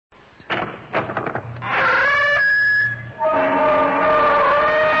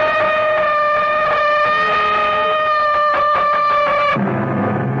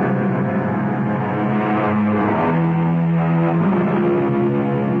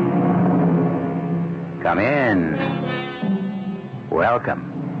Come in.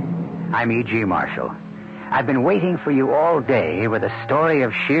 Welcome. I'm E.G. Marshall. I've been waiting for you all day with a story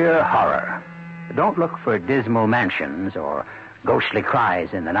of sheer horror. Don't look for dismal mansions or ghostly cries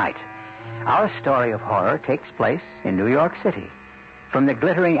in the night. Our story of horror takes place in New York City. From the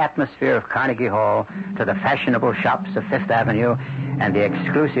glittering atmosphere of Carnegie Hall to the fashionable shops of Fifth Avenue and the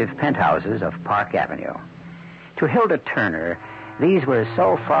exclusive penthouses of Park Avenue. To Hilda Turner, these were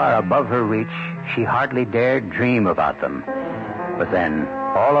so far above her reach, she hardly dared dream about them. But then,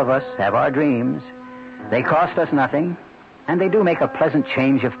 all of us have our dreams. They cost us nothing, and they do make a pleasant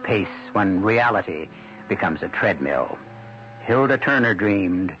change of pace when reality becomes a treadmill. Hilda Turner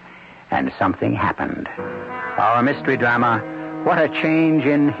dreamed, and something happened. Our mystery drama, What a Change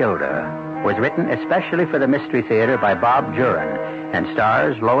in Hilda, was written especially for the Mystery Theater by Bob Juran and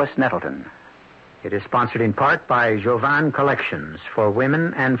stars Lois Nettleton. It is sponsored in part by Jovan Collections for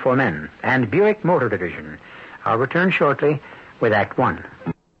Women and for Men and Buick Motor Division. I'll return shortly with Act One.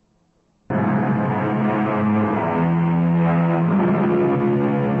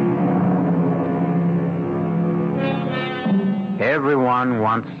 Everyone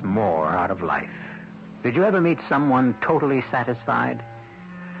wants more out of life. Did you ever meet someone totally satisfied?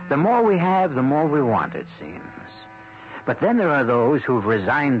 The more we have, the more we want, it seems. But then there are those who've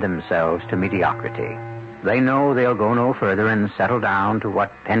resigned themselves to mediocrity. They know they'll go no further and settle down to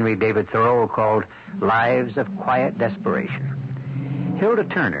what Henry David Thoreau called lives of quiet desperation. Hilda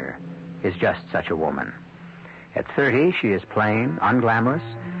Turner is just such a woman. At 30, she is plain, unglamorous,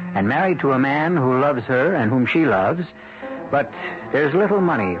 and married to a man who loves her and whom she loves, but there's little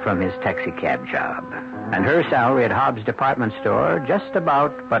money from his taxicab job. And her salary at Hobbs' department store just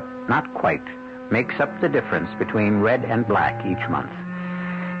about, but not quite, makes up the difference between red and black each month.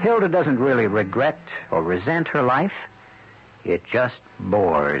 Hilda doesn't really regret or resent her life. It just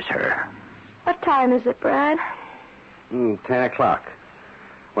bores her. What time is it, Brad? 10 o'clock.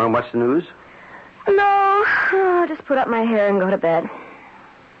 Want to watch the news? No, I'll just put up my hair and go to bed.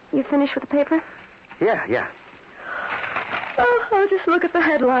 You finished with the paper? Yeah. Oh, I'll just look at the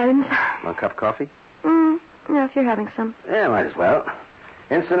headlines. Want a cup of coffee? Yeah, if you're having some. Yeah, might as well.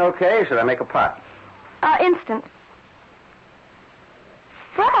 Instant okay, or should I make a pot? Instant.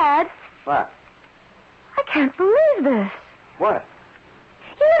 Brad? What? I can't believe this. What?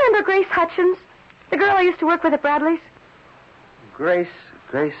 You remember Grace Hutchins? The girl I used to work with at Bradley's? Grace,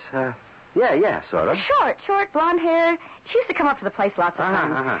 yeah, sort of. Short, blonde hair. She used to come up to the place lots of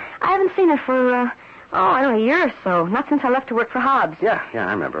times. I haven't seen her for, I don't know, a year or so. Not since I left to work for Hobbs. Yeah,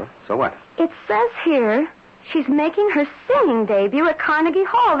 I remember. So what? It says here she's making her singing debut at Carnegie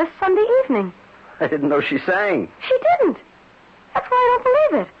Hall this Sunday evening. I didn't know she sang. She didn't. That's why I don't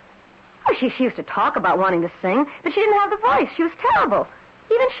believe it. Oh, she used to talk about wanting to sing, but she didn't have the voice. She was terrible.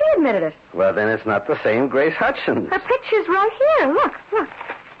 Even she admitted it. Well, then it's not the same Grace Hutchins. Her picture's right here. Look.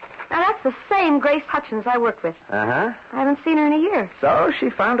 Now, that's the same Grace Hutchins I worked with. Uh-huh. I haven't seen her in a year. So she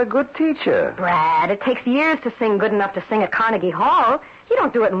found a good teacher. Brad, it takes years to sing good enough to sing at Carnegie Hall. You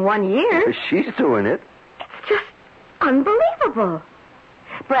don't do it in 1 year. She's doing it. It's just unbelievable.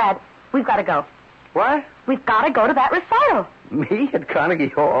 Brad, we've got to go. What? We've got to go to that recital. Me at Carnegie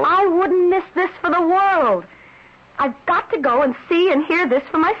Hall? I wouldn't miss this for the world. I've got to go and see and hear this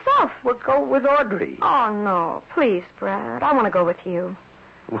for myself. Well, go with Audrey. Oh, no. Please, Brad. I want to go with you.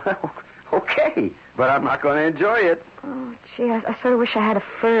 Well, okay. But I'm not going to enjoy it. Oh, gee, I sort of wish I had a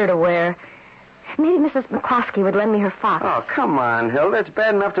fur to wear. Maybe Mrs. McCloskey would lend me her fox. Oh, come on, Hilda. It's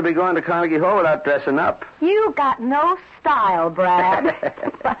bad enough to be going to Carnegie Hall without dressing up. You got no style, Brad.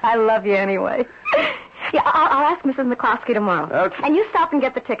 But I love you anyway. Yeah, I'll ask Mrs. McCloskey tomorrow. Okay. And you stop and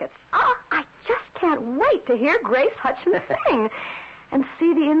get the tickets. Oh, I just can't wait to hear Grace Hutchins sing and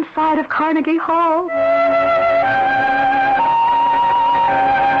see the inside of Carnegie Hall.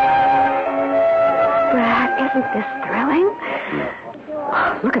 Brad, isn't this thrilling?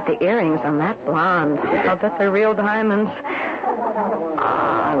 Oh, look at the earrings on that blonde. I'll bet they're real diamonds. Oh,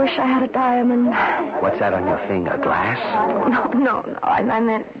 I wish I had a diamond. What's that on your finger, glass? No. I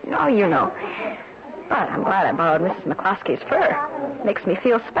meant, you know. But I'm glad I borrowed Mrs. McCloskey's fur. Makes me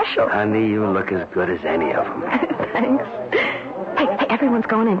feel special. Honey, you look as good as any of them. Thanks. Hey, everyone's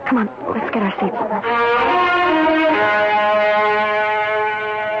going in. Come on, let's get our seats.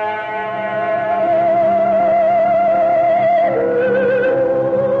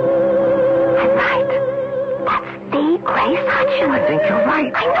 I'm right. That's the Grace Hutchins. I think you're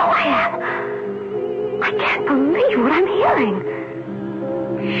right. I know I am. I can't believe what I'm hearing.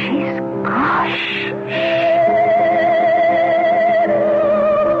 She's gone. Shh.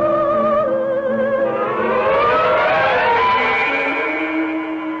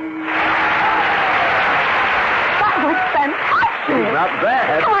 not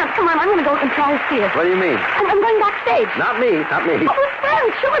bad. Come on. I'm going to go and try to see it. What do you mean? I'm going backstage. Not me. Oh, with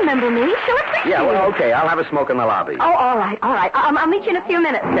friends. She'll remember me. She'll appreciate Yeah, well, it. okay. I'll have a smoke in the lobby. Oh, all right. I'll meet you in a few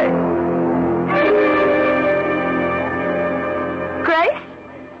minutes. Okay. Grace?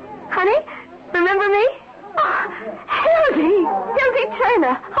 Honey? Remember me? Oh, Hildy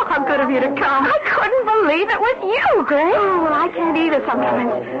Turner. Oh, how good of you to come. I couldn't believe it was you, Grace. Oh, well, I can't either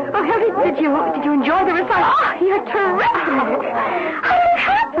sometimes. Oh, Hildy, did you enjoy the recital? Oh, you're terrific. How did it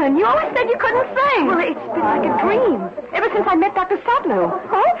happen? You always said you couldn't sing. Well, it's been like a dream. Ever since I met Dr. Satlew.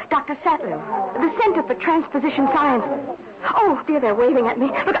 Who? Dr. Satlew. The Center for Transposition Science. Oh, dear, they're waving at me.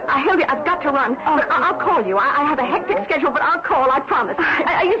 Look, Hildy, I've got to run. Oh. Look, I'll call you. I have a hectic schedule, but I'll call, I promise.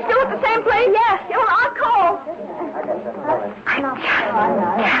 Are you still at the same place? Yes. Well, I'll call. I just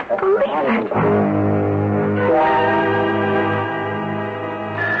can't believe it.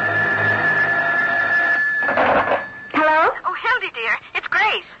 Hello? Oh, Hildy, dear. It's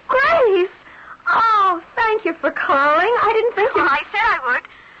Grace. Grace! Oh, thank you for calling. I didn't think you... Well, I said I would.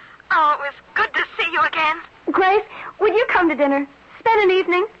 Oh, it was good to see you again. Grace, would you come to dinner? Spend an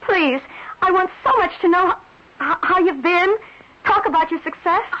evening, please. I want so much to know how you've been. Talk about your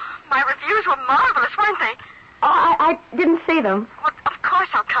success. Oh, my reviews were marvelous, weren't they? Oh, I didn't see them. Well, of course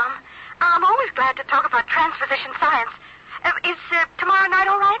I'll come. I'm always glad to talk about transposition science. Is tomorrow night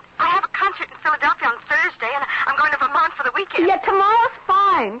all right? I have a concert in Philadelphia on Thursday, and I'm going to Vermont for the weekend. Yeah, tomorrow's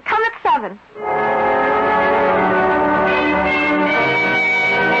fine. Come at 7.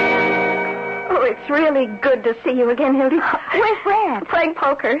 Oh, it's really good to see you again, Hildy. Where's Brad? Playing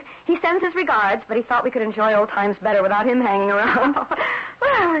poker. He sends his regards, but he thought we could enjoy old times better without him hanging around.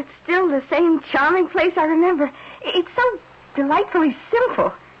 Well, it's still the same charming place I remember. It's so delightfully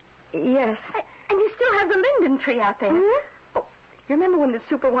simple. Yes. And you still have the linden tree out there. Mm-hmm. Oh, you remember when the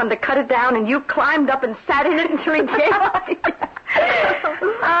super wanted to cut it down and you climbed up and sat in it until he came?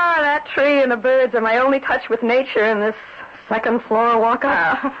 That tree and the birds are my only touch with nature in this second floor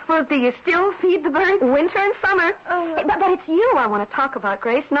walk-up. Well, do you still feed the birds? Winter and summer. But it's you I want to talk about,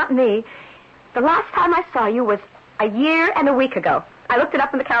 Grace, not me. The last time I saw you was a year and a week ago. I looked it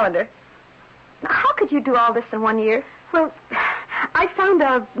up in the calendar. How could you do all this in 1 year? Well, I found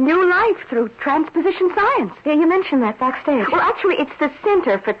a new life through transposition science. Yeah, you mentioned that backstage. Well, actually, it's the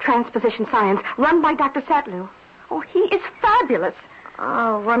Center for Transposition Science, run by Dr. Satlew. Oh, he is fabulous.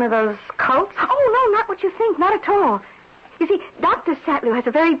 Oh, one of those cults? Oh, no, not what you think. Not at all. You see, Dr. Satlew has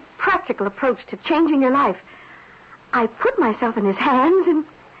a very practical approach to changing your life. I put myself in his hands, and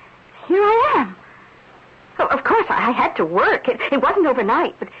here I am. Oh, of course, I had to work. It wasn't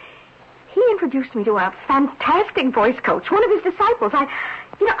overnight, but he introduced me to a fantastic voice coach, one of his disciples. I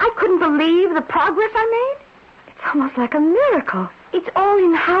couldn't believe the progress I made. It's almost like a miracle. It's all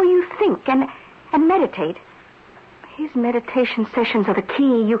in how you think and meditate. His meditation sessions are the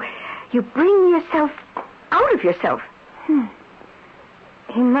key. You bring yourself out of yourself.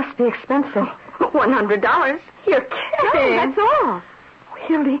 He must be expensive. $100. You're kidding. No, that's all.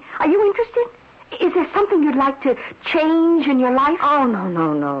 Hildy, are you interested? Is there something you'd like to change in your life? Oh, no.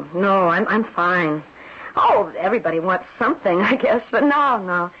 No, I'm fine. Oh, everybody wants something, I guess, but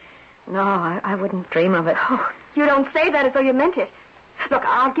no. No, I wouldn't dream of it. Oh, you don't say that as though you meant it. Look,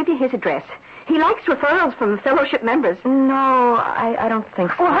 I'll give you his address. He likes referrals from fellowship members. No, I don't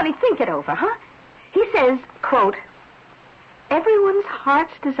think so. Well, honey, think it over, huh? He says, quote, everyone's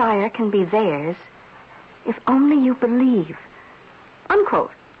heart's desire can be theirs if only you believe.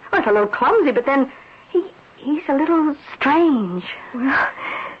 Unquote. Well, it's a little clumsy, but then he's a little strange. Well,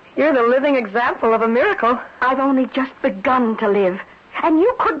 you're the living example of a miracle. I've only just begun to live. And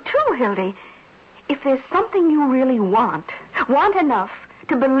you could too, Hildy. If there's something you really want enough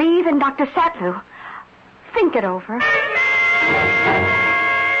to believe in Dr. Satlew, think it over.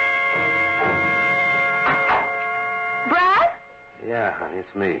 Brad? Yeah, honey,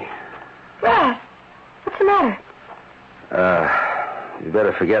 it's me. Brad, what's the matter? You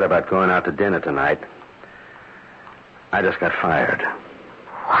better forget about going out to dinner tonight. I just got fired.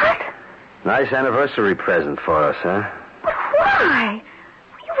 What? Nice anniversary present for us, huh? But why?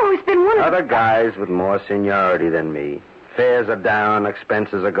 You've always been one of... Other guys with more seniority than me. Fares are down,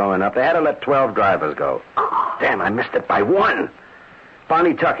 expenses are going up. They had to let 12 drivers go. Oh. Damn, I missed it by one.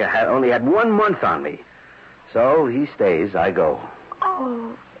 Bonnie Tucker only had 1 month on me. So he stays, I go.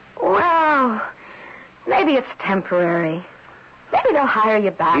 Oh, well, maybe it's temporary. Maybe they'll hire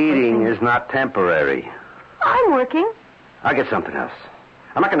you back. Eating is not temporary. I'm working. I'll get something else.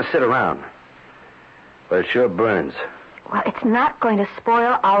 I'm not going to sit around. But it sure burns. Well, it's not going to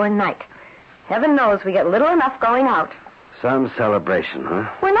spoil our night. Heaven knows we get little enough going out. Some celebration, huh?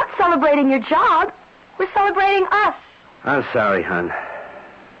 We're not celebrating your job. We're celebrating us. I'm sorry, hon.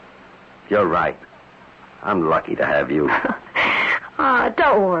 You're right. I'm lucky to have you.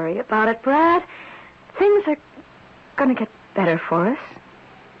 Don't worry about it, Brad. Things are going to get better for us.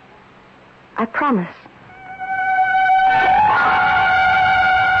 I promise.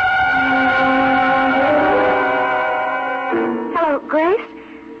 Hello, Grace.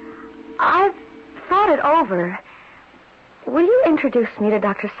 I've thought it over. Will you introduce me to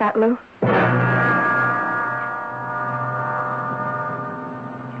Dr. Satlu?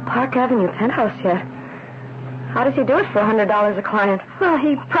 Park Avenue penthouse, yeah. How does he do it for $100 a client? Well,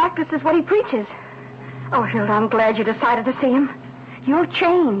 he practices what he preaches. Oh, Hilda, I'm glad you decided to see him. You'll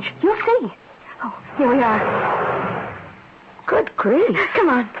change. You'll see. Oh, here we are. Good grief. Come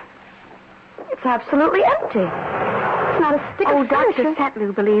on. It's absolutely empty. It's not a stick of furniture. Dr.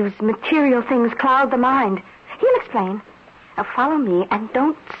 Satlu believes material things cloud the mind. He'll explain. Now follow me and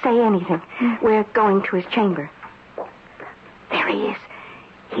don't say anything. We're going to his chamber. There he is.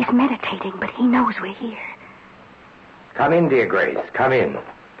 He's meditating, but he knows we're here. Come in, dear Grace. Come in.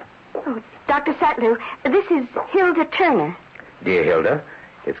 Oh, Dr. Satlu, this is Hilda Turner. Dear Hilda,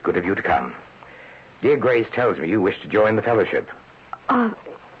 it's good of you to come. Dear Grace tells me you wish to join the fellowship.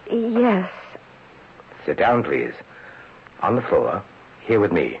 Yes. Sit down, please. On the floor, here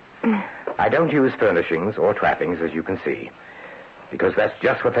with me. I don't use furnishings or trappings, as you can see, because that's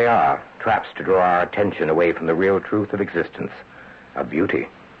just what they are, traps to draw our attention away from the real truth of existence, of beauty,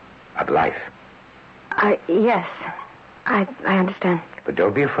 of life. Yes. I understand. But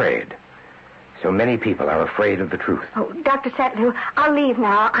don't be afraid. So many people are afraid of the truth. Oh, Dr. Satlu, I'll leave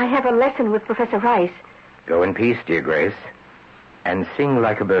now. I have a lesson with Professor Rice. Go in peace, dear Grace, and sing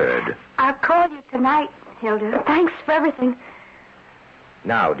like a bird. I'll call you tonight, Hilda. Thanks for everything.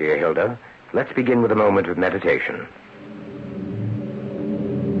 Now, dear Hilda, let's begin with a moment of meditation.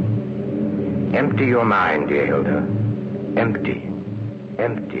 Empty your mind, dear Hilda. Empty,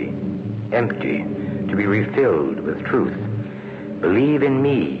 empty, empty, to be refilled with truth. Believe in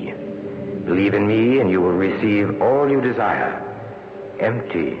me. Believe in me and you will receive all you desire.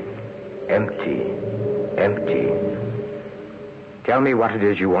 Empty, empty, empty. Tell me what it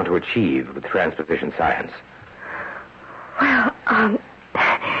is you want to achieve with transposition science. Well,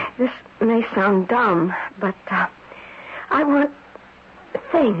 this may sound dumb, but I want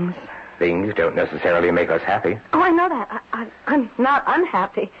things. Things don't necessarily make us happy. Oh, I know that. I'm not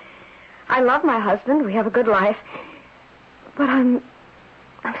unhappy. I love my husband. We have a good life. But I'm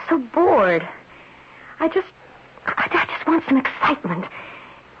so bored. I just want some excitement.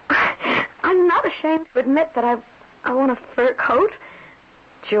 I'm not ashamed to admit that I want a fur coat,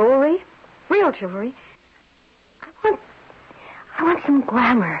 jewelry, real jewelry. I want some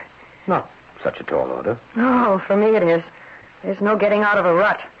glamour. Not such a tall order. Oh, for me it is. There's no getting out of a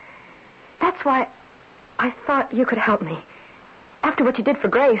rut. That's why I thought you could help me. After what you did for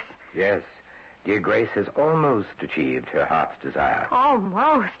Grace. Yes. Dear Grace has almost achieved her heart's desire.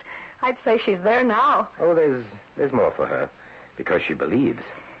 Almost. I'd say she's there now. Oh, there's more for her, because she believes.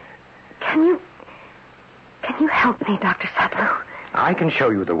 Can you help me, Dr. Satlu? I can show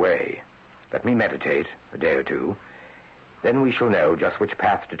you the way. Let me meditate a day or two. Then we shall know just which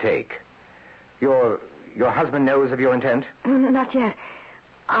path to take. Your husband knows of your intent? Not yet.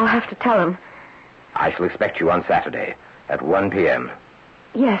 I'll have to tell him. I shall expect you on Saturday at 1 p.m.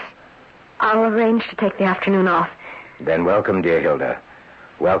 Yes. I'll arrange to take the afternoon off. Then welcome, dear Hilda.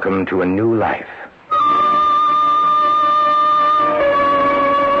 Welcome to a new life.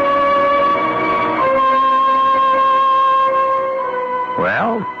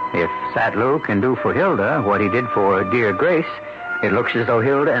 Well, if Satlu can do for Hilda what he did for dear Grace, it looks as though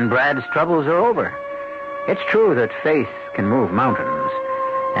Hilda and Brad's troubles are over. It's true that faith can move mountains,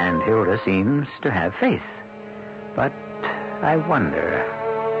 and Hilda seems to have faith. But I wonder.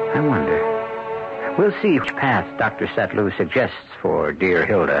 We'll see which path Dr. Satlu suggests for dear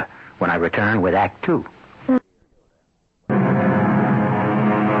Hilda when I return with Act 2.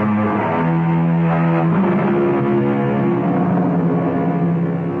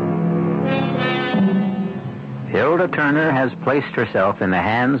 Hilda Turner has placed herself in the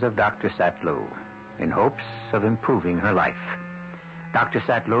hands of Dr. Satlu in hopes of improving her life. Dr.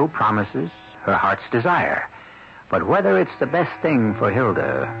 Satlu promises her heart's desire, but whether it's the best thing for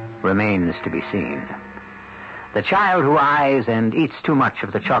Hilda remains to be seen. The child who eyes and eats too much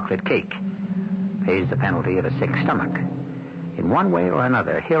of the chocolate cake pays the penalty of a sick stomach. In one way or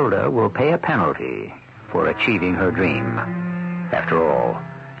another, Hilda will pay a penalty for achieving her dream. After all,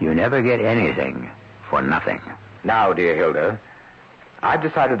 you never get anything for nothing. Now, dear Hilda, I've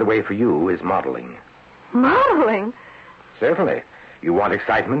decided the way for you is modeling. Modeling? Certainly. You want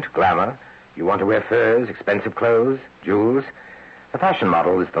excitement, glamour, You want to wear furs, expensive clothes, jewels? The fashion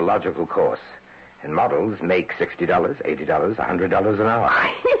model is the logical course. And models make $60, $80, $100 an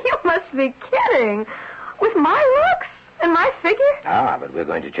hour. You must be kidding. With my looks and my figure? But we're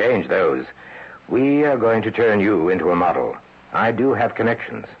going to change those. We are going to turn you into a model. I do have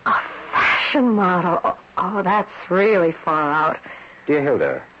connections. A fashion model? Oh, that's really far out. Dear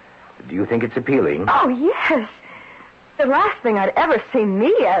Hilda, do you think it's appealing? Oh, yes. The last thing I'd ever seen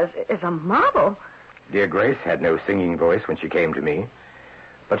me as is a model. Dear Grace had no singing voice when she came to me.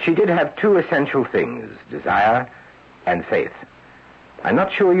 But she did have two essential things, desire and faith. I'm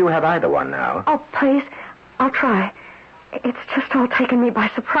not sure you have either one now. Oh, please, I'll try. It's just all taken me by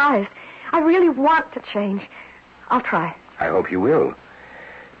surprise. I really want to change. I'll try. I hope you will.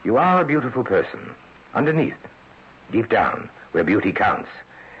 You are a beautiful person. Underneath, deep down, where beauty counts.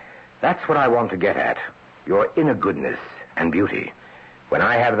 That's what I want to get at. Your inner goodness and beauty. When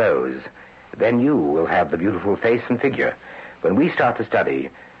I have those, then you will have the beautiful face and figure. When we start to study,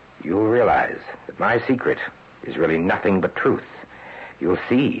 you'll realize that my secret is really nothing but truth. You'll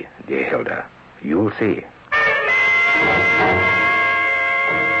see, dear Hilda. You'll see.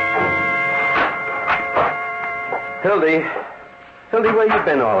 Hildy, where you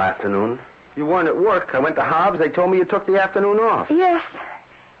been all afternoon? You weren't at work. I went to Hobbs. They told me you took the afternoon off. Yes,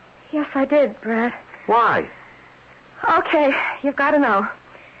 I did, Brad. Why? Okay, you've got to know.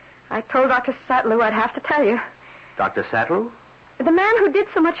 I told Dr. Sattlew I'd have to tell you. Dr. Sattlew? The man who did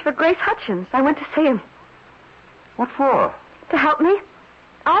so much for Grace Hutchins. I went to see him. What for? To help me.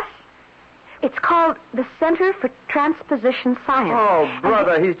 Us. It's called the Center for Transposition Science. Oh,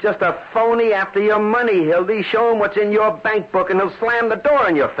 brother, he's just a phony after your money, Hildy. Show him what's in your bank book and he'll slam the door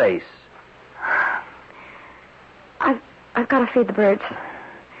in your face. I've got to feed the birds.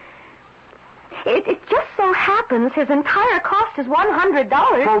 It just so happens his entire cost is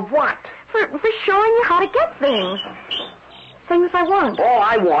 $100. For what? For showing you how to get things. Things I want. All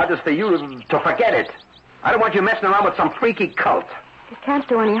I want is for you to forget it. I don't want you messing around with some freaky cult. It can't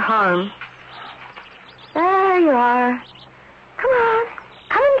do any harm. There you are. Come on.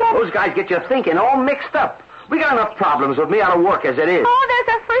 Come and get it. Those guys get you thinking, all mixed up. We got enough problems with me out of work as it is. Oh,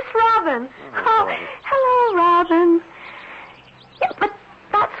 there's our first Robin. Oh, hello, Robin. Yeah, but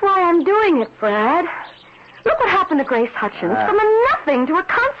that's why I'm doing it, Brad. Look what happened to Grace Hutchins. From a nothing to a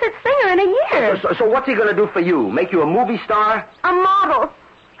concert singer in a year. So what's he going to do for you? Make you a movie star? A model.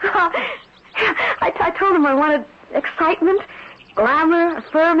 I told him I wanted excitement, glamour, a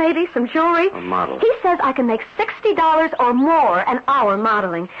fur maybe, some jewelry. A model. He says I can make $60 or more an hour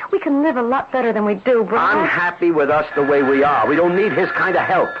modeling. We can live a lot better than we do, Brad. I'm happy with us the way we are. We don't need his kind of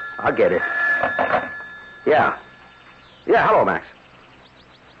help. I'll get it. Yeah. Yeah, hello, Max.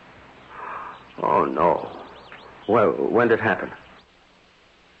 Oh, no. Well, when did it happen?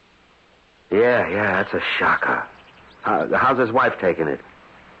 Yeah, that's a shocker. How's his wife taking it?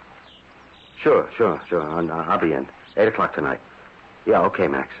 Sure. I'll be in. 8 o'clock tonight. Yeah, okay,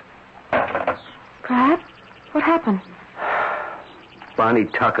 Max. Brad, what happened? Bonnie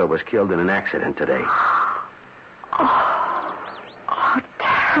Tucker was killed in an accident today. Oh,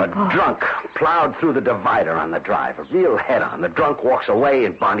 terrible. A drunk plowed through the divider on the drive. A real head-on. The drunk walks away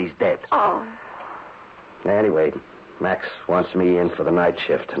and Bonnie's dead. Oh. Anyway, Max wants me in for the night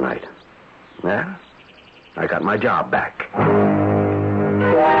shift tonight. Yeah? I got my job back.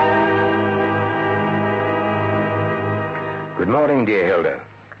 Good morning, dear Hilda.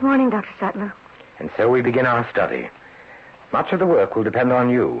 Good morning, Dr. Sattler. And so we begin our study. Much of the work will depend on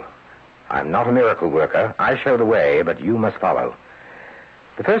you. I'm not a miracle worker. I show the way, but you must follow.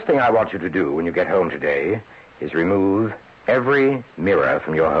 The first thing I want you to do when you get home today is remove every mirror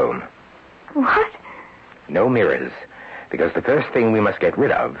from your home. What? No mirrors, because the first thing we must get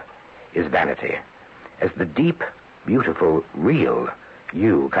rid of is vanity. As the deep, beautiful, real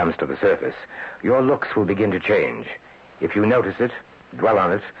you comes to the surface, your looks will begin to change. If you notice it, dwell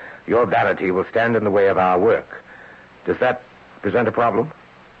on it, your vanity will stand in the way of our work. Does that present a problem?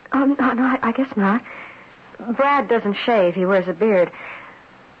 No, I guess not. Brad doesn't shave. He wears a beard.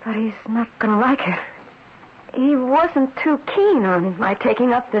 But he's not going to like it. He wasn't too keen on my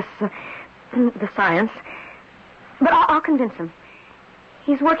taking up this, the science. But I'll convince him.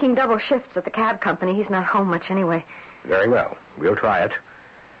 He's working double shifts at the cab company. He's not home much anyway. Very well. We'll try it.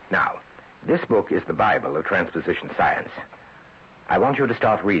 Now, this book is the Bible of transposition science. I want you to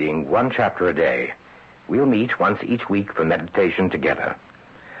start reading one chapter a day. We'll meet once each week for meditation together.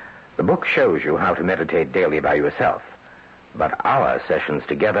 The book shows you how to meditate daily by yourself. But our sessions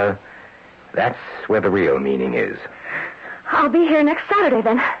together, that's where the real meaning is. I'll be here next Saturday,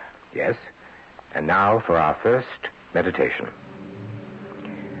 then. Yes. And now for our first meditation.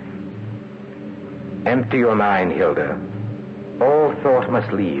 Empty your mind, Hilda. All thought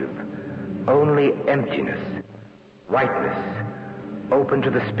must leave. Only emptiness, whiteness, open to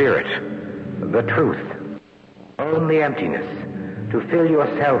the spirit, the truth. Only emptiness, to fill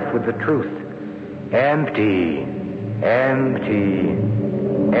yourself with the truth. Empty, empty,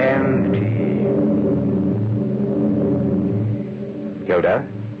 empty. Hilda?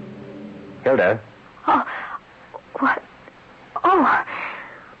 Hilda? Oh, what? Oh,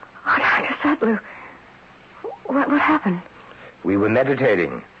 Dr. Sattler. What happened? We were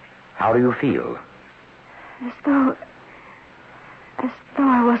meditating. How do you feel? As though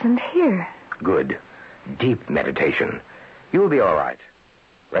I wasn't here. Good. Deep meditation. You'll be all right.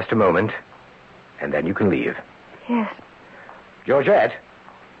 Rest a moment, and then you can leave. Yes. Georgette,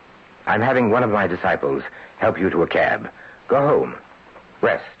 I'm having one of my disciples help you to a cab. Go home,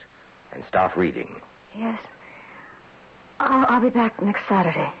 rest, and start reading. Yes. I'll be back next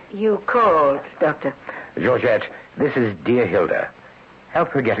Saturday. You called, Doctor. Georgette, this is dear Hilda. Help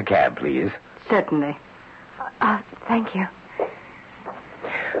her get a cab, please. Certainly. Thank you.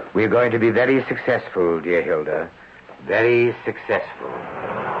 We're going to be very successful, dear Hilda. Very successful.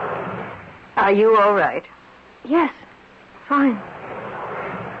 Are you all right? Yes, fine.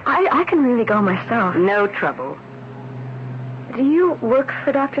 I can really go myself. No trouble. Do you work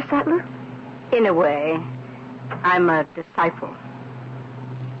for Dr. Sattler? In a way. I'm a disciple.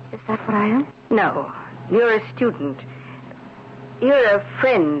 Is that what I am? No, you're a student. You're a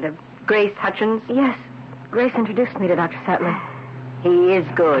friend of Grace Hutchins. Yes. Grace introduced me to Dr. Sattler. He is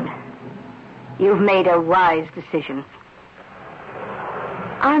good. You've made a wise decision.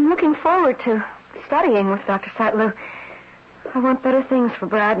 I'm looking forward to studying with Dr. Sattler. I want better things for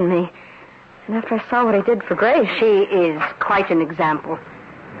Brad and me. And after I saw what he did for Grace... She is quite an example.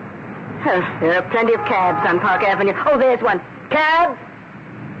 There are plenty of cabs on Park Avenue. Oh, there's one. Cab!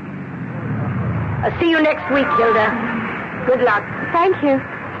 I'll see you next week, Hilda. Good luck. Thank you.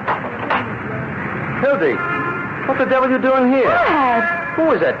 Hildy, what the devil are you doing here? Brad!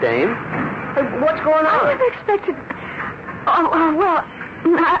 Who is that dame? What's going on? I never expected... well,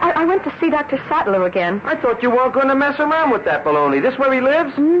 I went to see Dr. Sattler again. I thought you weren't going to mess around with that baloney. This where he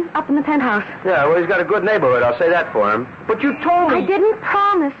lives? Up in the penthouse. Yeah, well, he's got a good neighborhood, I'll say that for him. But you told me... I didn't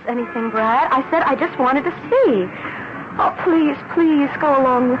promise anything, Brad. I said I just wanted to see. Oh, please, please go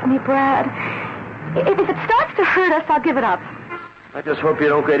along with me, Brad. If it starts to hurt us, I'll give it up. I just hope you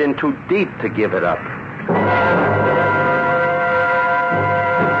don't get in too deep to give it up.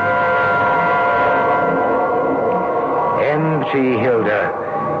 Empty, Hilda.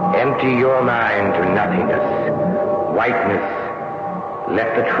 Empty your mind to nothingness. Whiteness.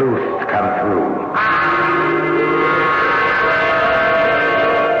 Let the truth come through.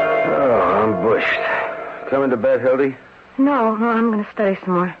 Oh, I'm bushed. Coming to bed, Hildy? No, I'm going to study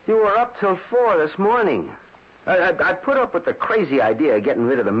some more. You were up till 4 this morning. I put up with the crazy idea of getting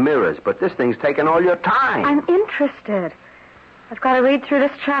rid of the mirrors, but this thing's taking all your time. I'm interested. I've got to read through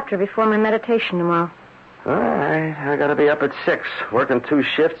this chapter before my meditation tomorrow. All right. I got to be up at 6. Working 2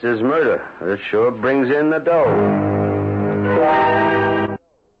 shifts is murder. It sure brings in the dough.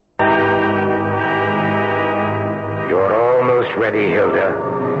 You're almost ready, Hilda.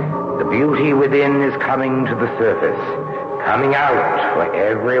 The beauty within is coming to the surface, coming out for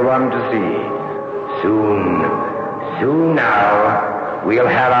everyone to see. Soon now, we'll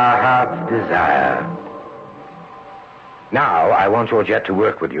have our heart's desire. Now, I want Georgette to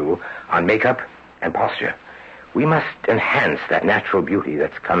work with you on makeup and posture. We must enhance that natural beauty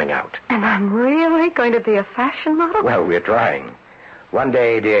that's coming out. And I'm really going to be a fashion model? Well, we're trying. One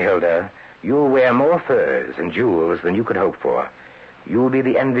day, dear Hilda, you'll wear more furs and jewels than you could hope for. You'll be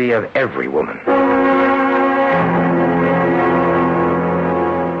the envy of every woman.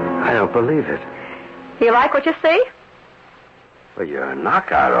 I don't believe it. You like what you see? Well, you're a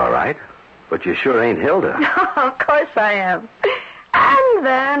knockout, all right. But you sure ain't Hilda. Of course I am. And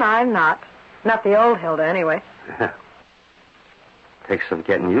then I'm not. Not the old Hilda, anyway. Takes some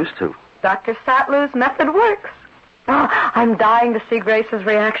getting used to. Dr. Sattler's method works. Oh, I'm dying to see Grace's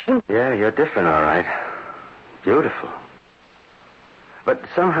reaction. Yeah, you're different, all right. Beautiful. But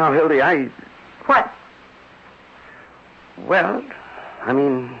somehow, Hildy, What? Well, I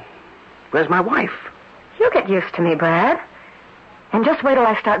mean, where's my wife? You'll get used to me, Brad. And just wait till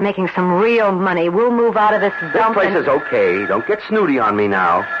I start making some real money. We'll move out of this dump. This place is okay. Don't get snooty on me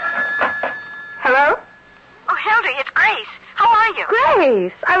now. Hello? Oh, Hilda, it's Grace. How are you?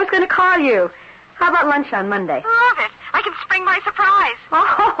 Grace, I was going to call you. How about lunch on Monday? Love it. I can spring my surprise.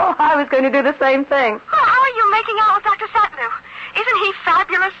 Oh, I was going to do the same thing. Oh, how are you making out with Dr. Sattler? Isn't he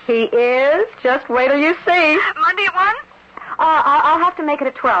fabulous? He is. Just wait till you see. Monday at 1? I'll have to make it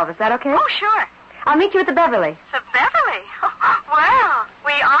at 12. Is that okay? Oh, sure. I'll meet you at the Beverly. The Beverly? Well,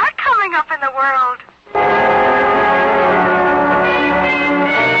 we are coming up in the world.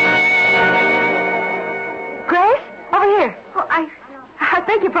 Grace, over here. Oh, I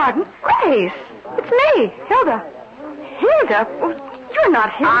beg your pardon. Grace, it's me, Hilda. Hilda? You're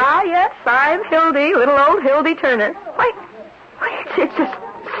not Hilda. Ah, yes, I'm Hildy, little old Hildy Turner. Why, it's just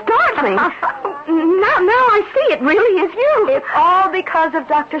startling. Now I see it really is you. It's all because of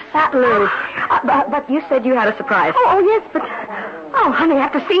Dr. Sattler. But you said you had a surprise. Oh, yes, but... Oh, honey,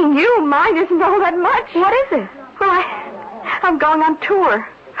 after seeing you, mine isn't all that much. What is it? Well, I'm going on tour.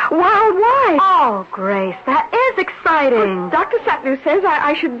 Worldwide. Oh, Grace, that is exciting. Well, Dr. Sattler says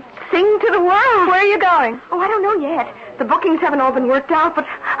I should sing to the world. Where are you going? Oh, I don't know yet. The bookings haven't all been worked out, but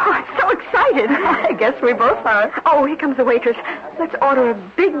I'm so excited. I guess we both are. Oh, here comes the waitress. Let's order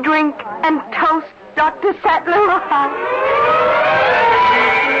a big drink and toast Dr. Sattler.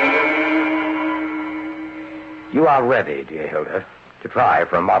 You are ready, dear Hilda, to try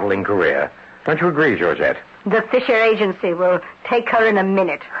for a modeling career. Don't you agree, Georgette? The Fisher Agency will take her in a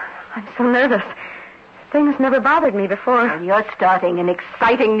minute. I'm so nervous. Things never bothered me before. Well, you're starting an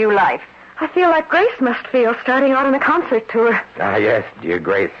exciting new life. I feel like Grace must feel starting out on a concert tour. Ah, yes, dear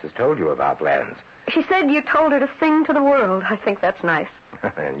Grace has told you of our plans. She said you told her to sing to the world. I think that's nice.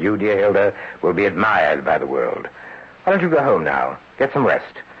 And you, dear Hilda, will be admired by the world. Why don't you go home now, get some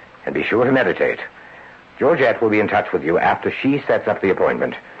rest, and be sure to meditate. Georgette will be in touch with you after she sets up the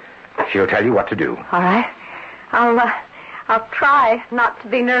appointment. She'll tell you what to do. All right. I'll try not to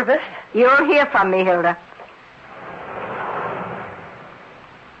be nervous. You'll hear from me, Hilda.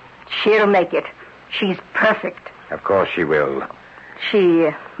 She'll make it. She's perfect. Of course she will. She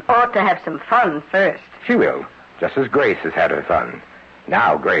ought to have some fun first. She will, just as Grace has had her fun.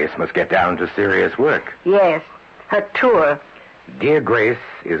 Now Grace must get down to serious work. Yes, her tour. Dear Grace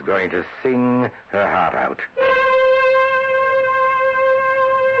is going to sing her heart out.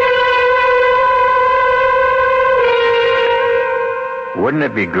 Wouldn't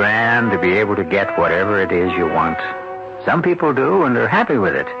it be grand to be able to get whatever it is you want? Some people do and are happy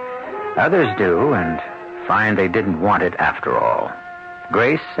with it. Others do and find they didn't want it after all.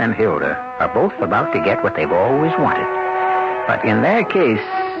 Grace and Hilda are both about to get what they've always wanted. But in their case,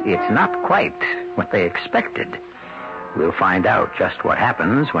 it's not quite what they expected. We'll find out just what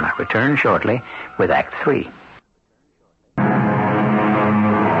happens when I return shortly with Act 3.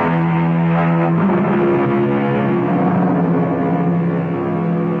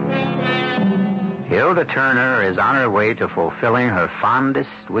 Hilda Turner is on her way to fulfilling her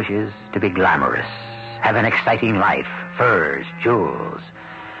fondest wishes to be glamorous, have an exciting life, furs, jewels.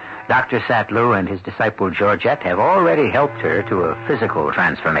 Dr. Sattler and his disciple Georgette have already helped her to a physical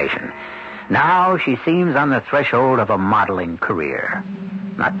transformation. Now she seems on the threshold of a modeling career.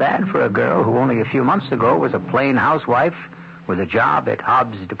 Not bad for a girl who only a few months ago was a plain housewife with a job at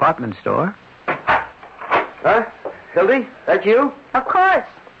Hobbs' department store. Huh? Hildy, that you? Of course.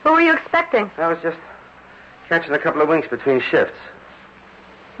 Who were you expecting? I was just catching a couple of winks between shifts.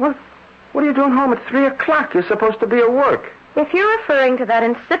 What are you doing home at 3 o'clock? You're supposed to be at work. If you're referring to that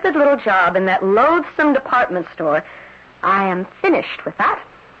insipid little job in that loathsome department store, I am finished with that.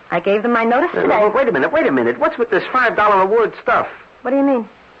 I gave them my notice today. Wait a minute. What's with this $5 reward stuff? What do you mean?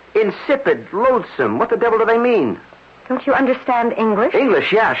 Insipid, loathsome. What the devil do they mean? Don't you understand English?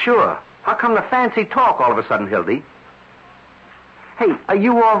 English, yeah, sure. How come the fancy talk all of a sudden, Hildy? Hey, are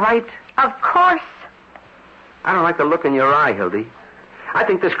you all right? Of course. I don't like the look in your eye, Hildy. I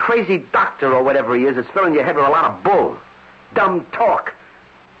think this crazy doctor or whatever he is filling your head with a lot of bull. Dumb talk.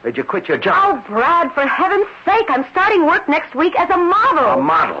 Did you quit your job? Oh, Brad, for heaven's sake, I'm starting work next week as a model. A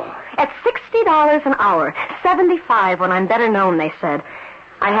model? At $60 an hour. $75 when I'm better known, they said.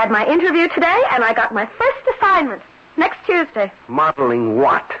 I had my interview today, and I got my first assignment next Tuesday. Modeling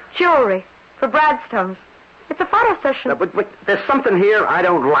what? Jewelry for Bradstones. It's a photo session. But there's something here I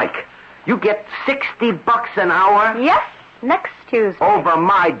don't like. You get $60 an hour? Yes, next Tuesday. Over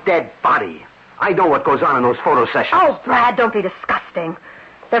my dead body. I know what goes on in those photo sessions. Oh, Brad, don't be disgusting.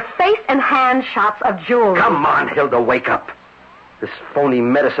 They're face and hand shots of jewelry. Come on, Hilda, wake up. This phony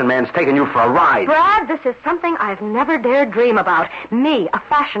medicine man's taking you for a ride. Brad, this is something I've never dared dream about. Me, a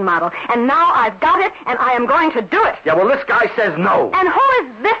fashion model. And now I've got it, and I am going to do it. Yeah, well, this guy says no. And who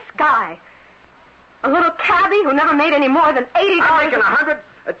is this guy? A little cabbie who never made any more than $80. I'm making $100.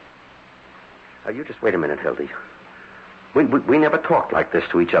 You just wait a minute, Hildy. We never talked like this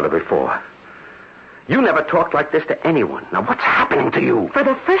to each other before. You never talked like this to anyone. Now, what's happening to you? For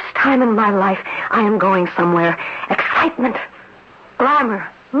the first time in my life, I am going somewhere. Excitement. Glamour.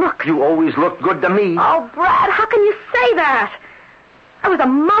 Look. You always look good to me. Oh, Brad, how can you say that? I was a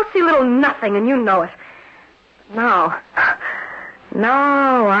mousy little nothing, and you know it. Now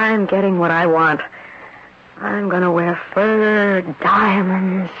I'm getting what I want. I'm going to wear fur,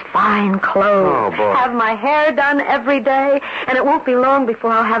 diamonds, fine clothes. Oh, boy. Have my hair done every day, and it won't be long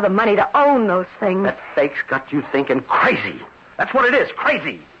before I'll have the money to own those things. That fake's got you thinking crazy. That's what it is,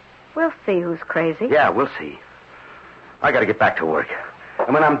 crazy. We'll see who's crazy. Yeah, we'll see. I got to get back to work.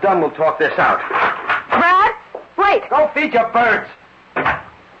 And when I'm done, we'll talk this out. Brad, wait. Go feed your birds.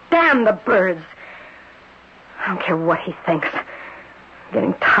 Damn the birds. I don't care what he thinks. I'm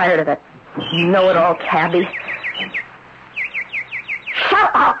getting tired of that know-it-all cabbie.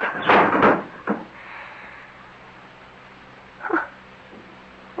 Shut up! Huh.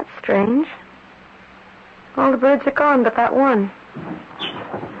 That's strange. All the birds are gone but that one.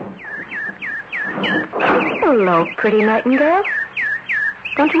 Hello, pretty nightingale.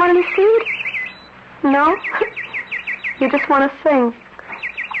 Don't you want any seed? No? You just want to sing.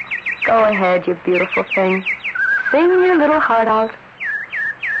 Go ahead, you beautiful thing. Sing your little heart out.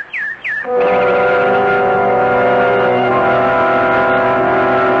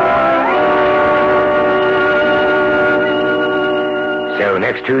 So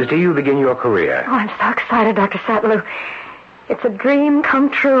next Tuesday you begin your career. Oh, I'm so excited, Dr. Sattlew. It's a dream come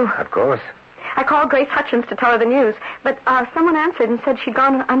true. Of course. I called Grace Hutchins to tell her the news, but someone answered and said she'd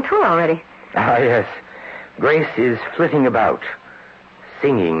gone on tour already. Ah, yes. Grace is flitting about,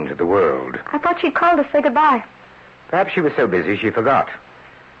 singing to the world. I thought she'd called to say goodbye. Perhaps she was so busy she forgot.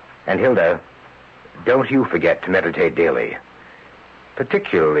 And Hilda, don't you forget to meditate daily,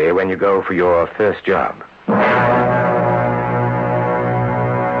 particularly when you go for your first job.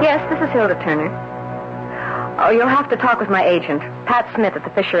 Yes, this is Hilda Turner. Oh, you'll have to talk with my agent, Pat Smith at the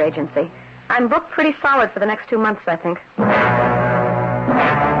Fisher Agency. I'm booked pretty solid for the next 2 months, I think.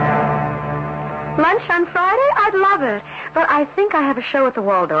 Lunch on Friday? I'd love it. But I think I have a show at the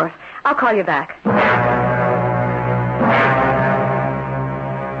Waldorf. I'll call you back.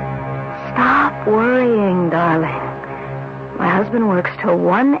 Stop worrying, darling. My husband works till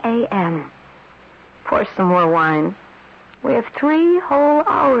 1 a.m. Pour some more wine. We have 3 whole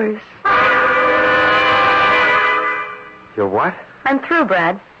hours. You're what? I'm through,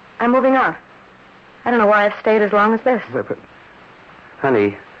 Brad. I'm moving on. I don't know why I've stayed as long as this. But,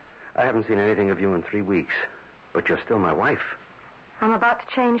 honey, I haven't seen anything of you in 3 weeks. But you're still my wife. I'm about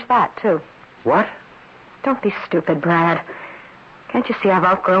to change that, too. What? Don't be stupid, Brad. Can't you see I've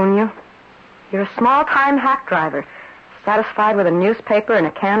outgrown you? You're a small-time hack driver, satisfied with a newspaper and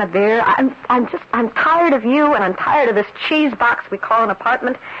a can of beer. I'm tired of you, and I'm tired of this cheese box we call an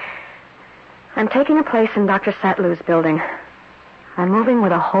apartment. I'm taking a place in Dr. Satlew's building. I'm moving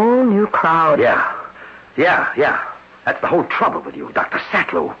with a whole new crowd. Yeah. That's the whole trouble with you, Dr.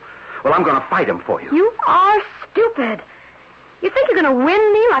 Satlew. Well, I'm going to fight him for you. You are stupid. You think you're going to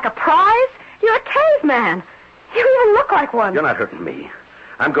win me like a prize? You're a caveman. You even look like one. You're not hurting me.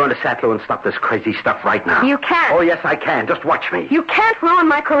 I'm going to Satlew and stop this crazy stuff right now. You can't. Oh, yes, I can. Just watch me. You can't ruin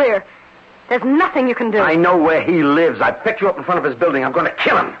my career. There's nothing you can do. I know where he lives. I picked you up in front of his building. I'm going to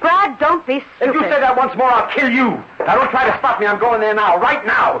kill him. Brad, don't be stupid. If you say that once more, I'll kill you. Now, don't try to stop me. I'm going there now, right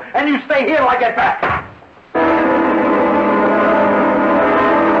now. And you stay here till I get back.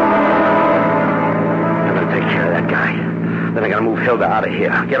 I'm going to take care of that guy. Then I got to move Hilda out of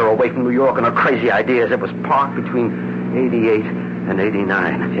here. Get her away from New York and her crazy ideas. It was parked between 88 and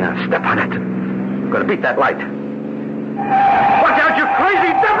 89. Yeah, step on it. I'm going to beat that light. Watch out, you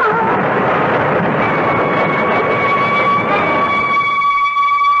crazy devil!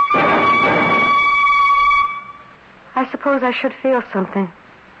 I suppose I should feel something,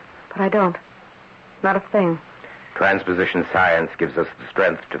 but I don't. Not a thing. Transposition science gives us the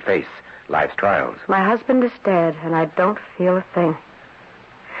strength to face life's trials. My husband is dead, and I don't feel a thing.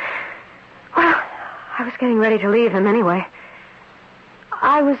 Well, I was getting ready to leave him anyway.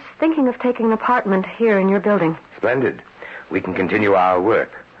 I was thinking of taking an apartment here in your building. Splendid. We can continue our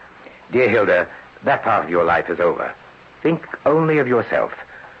work. Dear Hilda, that part of your life is over. Think only of yourself,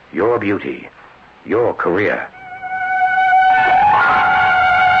 your beauty, your career.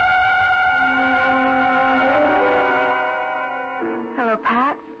 Hello,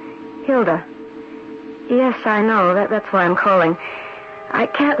 Pat. Hilda. Yes, I know. That's why I'm calling. I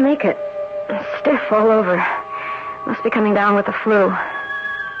can't make it. Stiff all over. Must be coming down with the flu.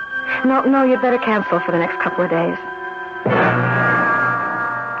 No, you'd better cancel for the next couple of days.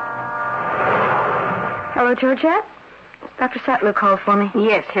 Hello, Georgette. Dr. Sattlew called for me.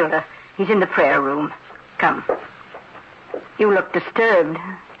 Yes, Hilda. He's in the prayer room. Come. You look disturbed.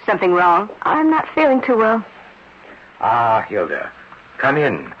 Something wrong? I'm not feeling too well. Ah, Hilda. Come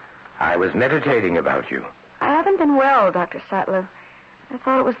in. I was meditating about you. I haven't been well, Dr. Sattlew. I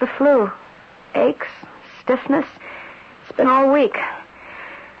thought it was the flu. Aches, stiffness. It's been all week.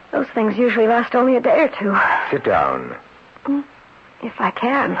 Those things usually last only a day or two. Sit down. If I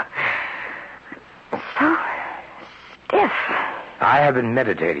can. So stiff. I have been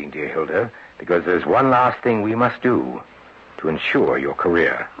meditating, dear Hilda, because there's one last thing we must do to ensure your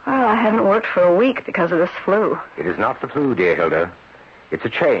career. Well, I haven't worked for a week because of this flu. It is not the flu, dear Hilda. It's a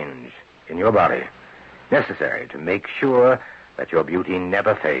change in your body, necessary to make sure that your beauty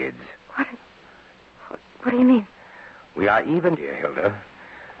never fades. What do you mean? We are even, dear Hilda.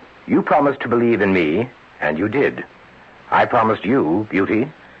 You promised to believe in me, and you did. I promised you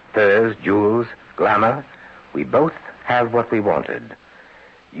beauty, furs, jewels, glamour. We both have what we wanted.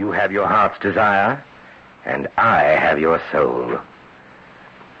 You have your heart's desire, and I have your soul.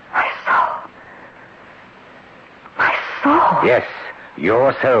 My soul? My soul? Yes,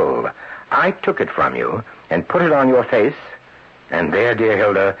 your soul. I took it from you and put it on your face, and there, dear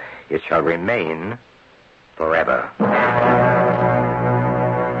Hilda, it shall remain forever.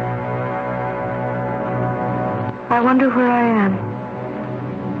 I wonder where I am.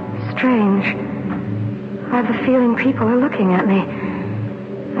 Strange. I have the feeling people are looking at me.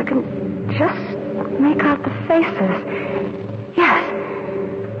 I can just make out the faces. Yes,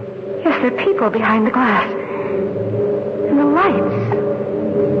 there are people behind the glass. And the lights.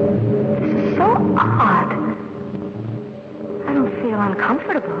 This is so odd. I don't feel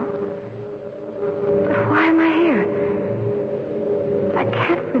uncomfortable. But why am I here? I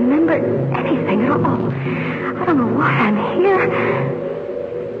can't remember anything at all. I don't know why I'm here.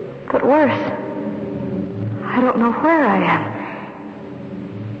 But worse, I don't know where I am.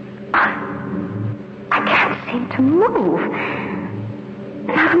 I can't seem to move.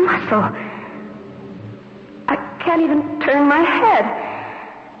 Not a muscle. I can't even turn my head.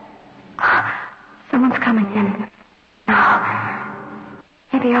 Someone's coming in. Now,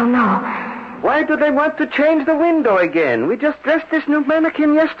 maybe I'll know. Why do they want to change the window again? We just dressed this new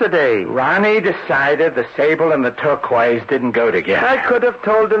mannequin yesterday. Ronnie decided the sable and the turquoise didn't go together. I could have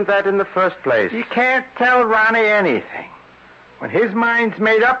told him that in the first place. You can't tell Ronnie anything. When his mind's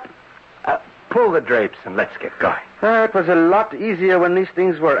made up, pull the drapes and let's get going. It was a lot easier when these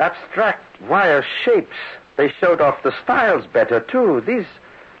things were abstract, wire shapes. They showed off the styles better, too. These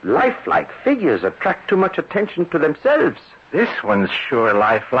lifelike figures attract too much attention to themselves. This one's sure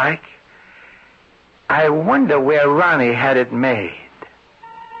lifelike. I wonder where Ronnie had it made.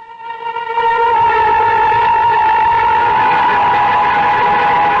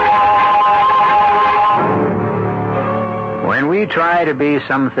 When we try to be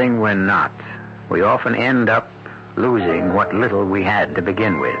something we're not, we often end up losing what little we had to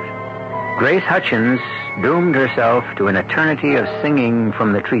begin with. Grace Hutchins doomed herself to an eternity of singing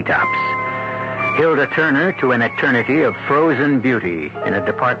from the treetops. Hilda Turner to an eternity of frozen beauty in a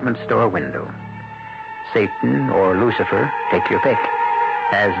department store window. Satan or Lucifer, take your pick,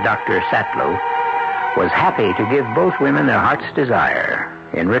 as Dr. Sattlow was happy to give both women their heart's desire.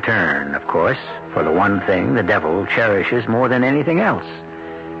 In return, of course, for the one thing the devil cherishes more than anything else,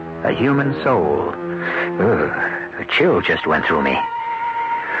 a human soul. A chill just went through me.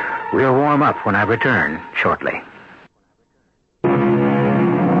 We'll warm up when I return shortly.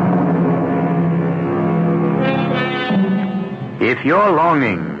 If you're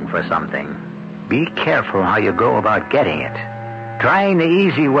longing for something, be careful how you go about getting it. Trying the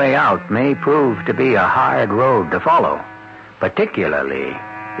easy way out may prove to be a hard road to follow, particularly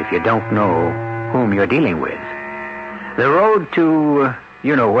if you don't know whom you're dealing with. The road to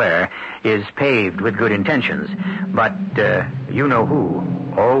you-know-where is paved with good intentions, but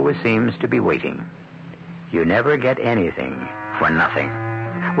you-know-who always seems to be waiting. You never get anything for nothing.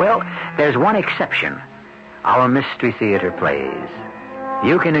 Well, there's one exception. Our Mystery Theater plays.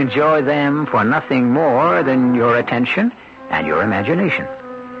 You can enjoy them for nothing more than your attention and your imagination.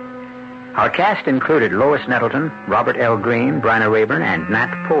 Our cast included Lois Nettleton, Robert L. Green, Bryna Rayburn, and Nat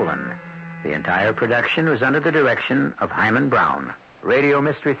Polan. The entire production was under the direction of Hyman Brown. Radio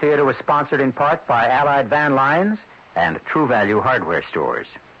Mystery Theater was sponsored in part by Allied Van Lines and True Value Hardware Stores.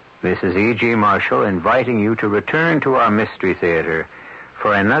 This is E.G. Marshall inviting you to return to our Mystery Theater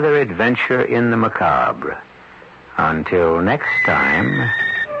for another adventure in the macabre. Until next time,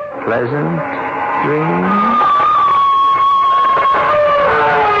 pleasant dreams.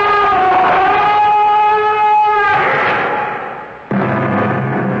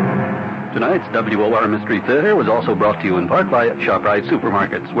 Tonight's WOR Mystery Theater was also brought to you in part by ShopRite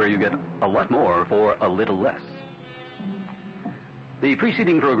Supermarkets, where you get a lot more for a little less. The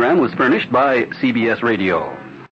preceding program was furnished by CBS Radio.